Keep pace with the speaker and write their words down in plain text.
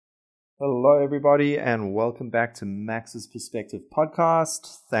Hello, everybody, and welcome back to Max's Perspective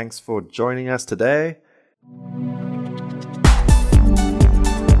podcast. Thanks for joining us today.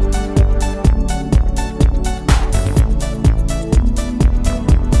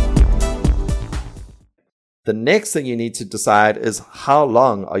 The next thing you need to decide is how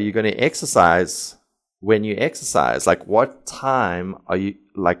long are you going to exercise when you exercise? Like what time are you,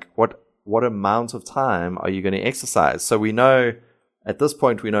 what amount of time are you going to exercise? So we know, at this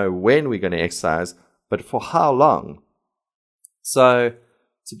point, we know when we're going to exercise, but for how long? So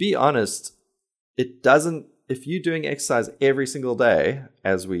to be honest, it doesn't, if you're doing exercise every single day,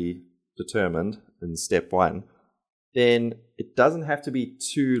 as we determined in step 1, then it doesn't have to be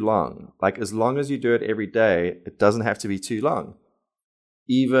too long. Like as long as you do it every day, it doesn't have to be too long.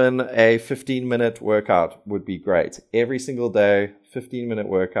 Even a 15-minute workout would be great. Every single day, 15-minute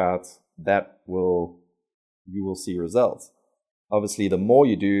workout, you will see results. Obviously, the more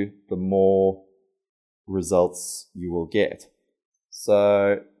you do, the more results you will get.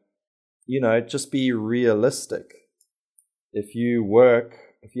 So, just be realistic. If you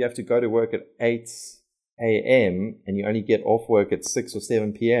have to go to work at 8 a.m. and you only get off work at 6 or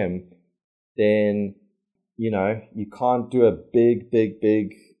 7 p.m., then, you can't do a big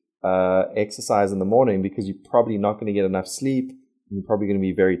exercise in the morning because you're probably not going to get enough sleep and you're probably going to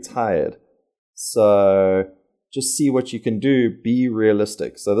be very tired. So just see what you can do. Be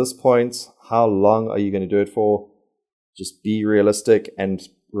realistic. So at this point, how long are you going to do it for? Just be realistic. And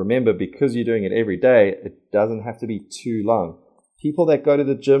remember, because you're doing it every day, it doesn't have to be too long. People that go to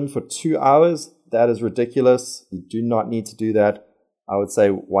the gym for 2 hours, that is ridiculous. You do not need to do that. I would say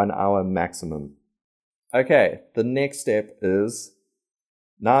 1 hour maximum. Okay, the next step is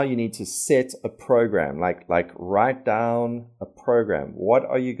now you need to set a program, like write down a program. What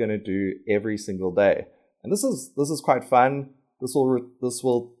are you going to do every single day? And this is quite fun. This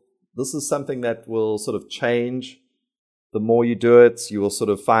is something that will sort of change. The more you do it, you will sort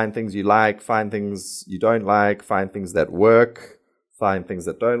of find things you like, find things you don't like, find things that work, find things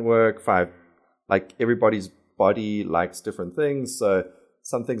that don't work. Like everybody's body likes different things, so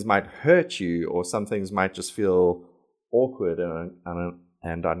some things might hurt you, or some things might just feel awkward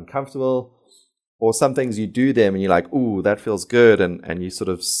and uncomfortable, or some things you do them and you're like, ooh, that feels good, and you sort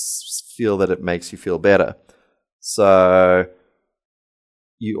of feel that it makes you feel better. So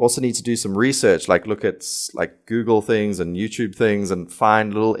you also need to do some research, like look at like Google things and YouTube things and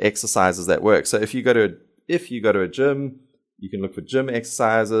find little exercises that work. So if you go to a gym, you can look for gym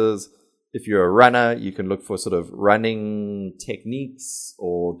exercises. If you're a runner, you can look for sort of running techniques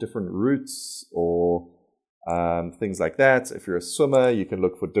or different routes or things like that. If you're a swimmer, you can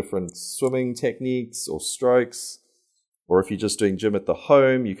look for different swimming techniques or strokes. Or if you're just doing gym at the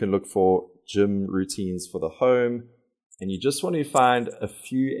home, you can look for gym routines for the home. And you just want to find a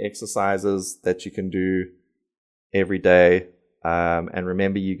few exercises that you can do every day. And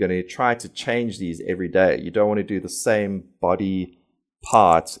remember, you're going to try to change these every day. You don't want to do the same body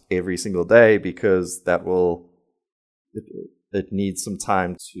part every single day because it needs some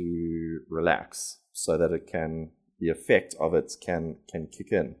time to relax so that the effect of it can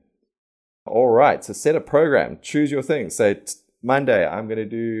kick in. All right, so set a program. Choose your thing. Say Monday, I'm going to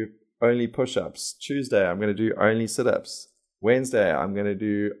do only push-ups. Tuesday, I'm going to do only sit-ups. Wednesday, I'm going to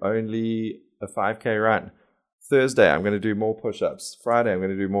do only a 5K run. Thursday, I'm going to do more push-ups. Friday, I'm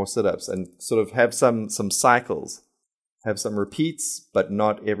going to do more sit-ups, and sort of have some cycles. Have some repeats, but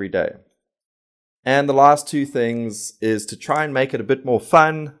not every day. And the last 2 things is to try and make it a bit more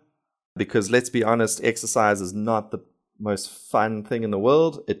fun, because let's be honest, exercise is not the most fun thing in the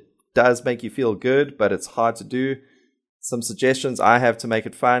world. It does make you feel good, but it's hard to do. Some suggestions I have to make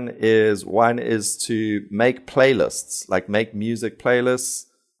it fun is, one is to make playlists, like make music playlists.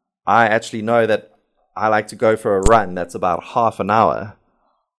 I actually know that I like to go for a run that's about half an hour.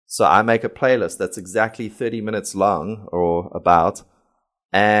 So I make a playlist that's exactly 30 minutes long or about,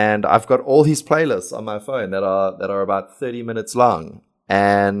 and I've got all these playlists on my phone that are about 30 minutes long,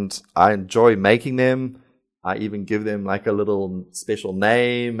 and I enjoy making them. I even give them like a little special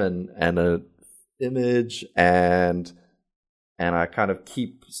name and a image, and I kind of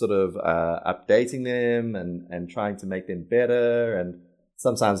keep sort of updating them and trying to make them better. And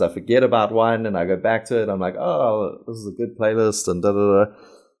sometimes I forget about one and I go back to it. I'm like, oh, this is a good playlist, and da da da.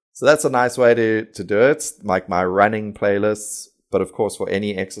 So that's a nice way to do it, like my running playlists. But of course, for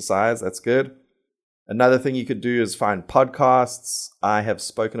any exercise, that's good. Another thing you could do is find podcasts. I have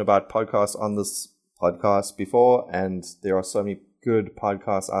spoken about podcasts on this podcast before, and there are so many good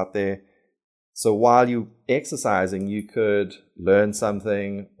podcasts out there. So while you're exercising, you could learn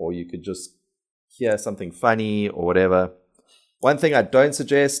something, or you could just hear something funny or whatever. One thing I don't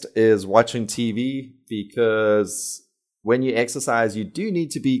suggest is watching TV, because when you exercise, you do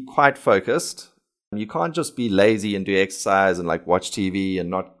need to be quite focused. You can't just be lazy and do exercise and like watch TV and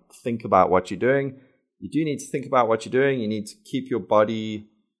not think about what you're doing. You do need to think about what you're doing. You need to keep your body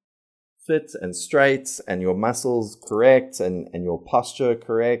fit and straight and your muscles correct and your posture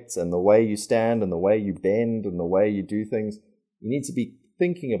correct and the way you stand and the way you bend and the way you do things. You need to be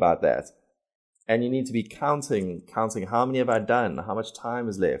thinking about that. And you need to be counting how many have I done? How much time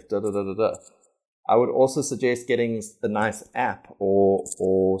is left? I would also suggest getting a nice app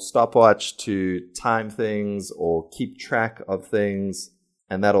or stopwatch to time things or keep track of things,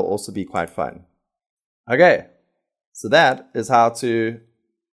 and that'll also be quite fun. Okay, so that is how to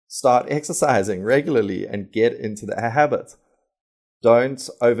start exercising regularly and get into the habit. Don't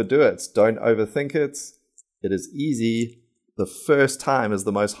overdo it. Don't overthink it. It is easy. The first time is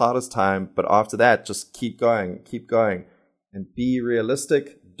the most hardest time, but after that, just keep going, and be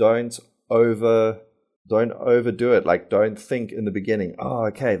realistic. Don't overdo it. Like, don't think in the beginning,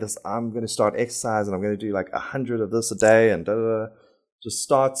 I'm going to start exercise and I'm going to do like 100 of this a day and Just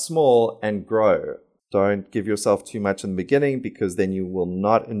start small and grow. Don't give yourself too much in the beginning, because then you will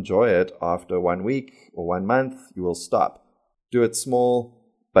not enjoy it after 1 week or 1 month. You will stop. Do it small,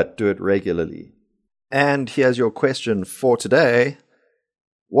 but do it regularly. And here's your question for today.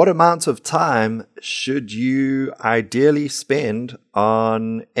 What amount of time should you ideally spend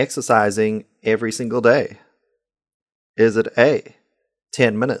on exercising every single day? Is it A,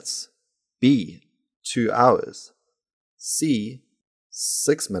 10 minutes, B, 2 hours, C,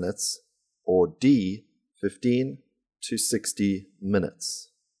 6 minutes, or D, 15 to 60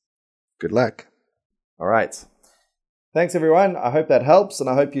 minutes? Good luck. All right. Thanks, everyone. I hope that helps, and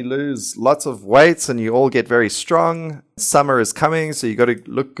I hope you lose lots of weight and you all get very strong. Summer is coming, so you got to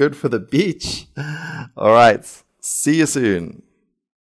look good for the beach. All right. See you soon.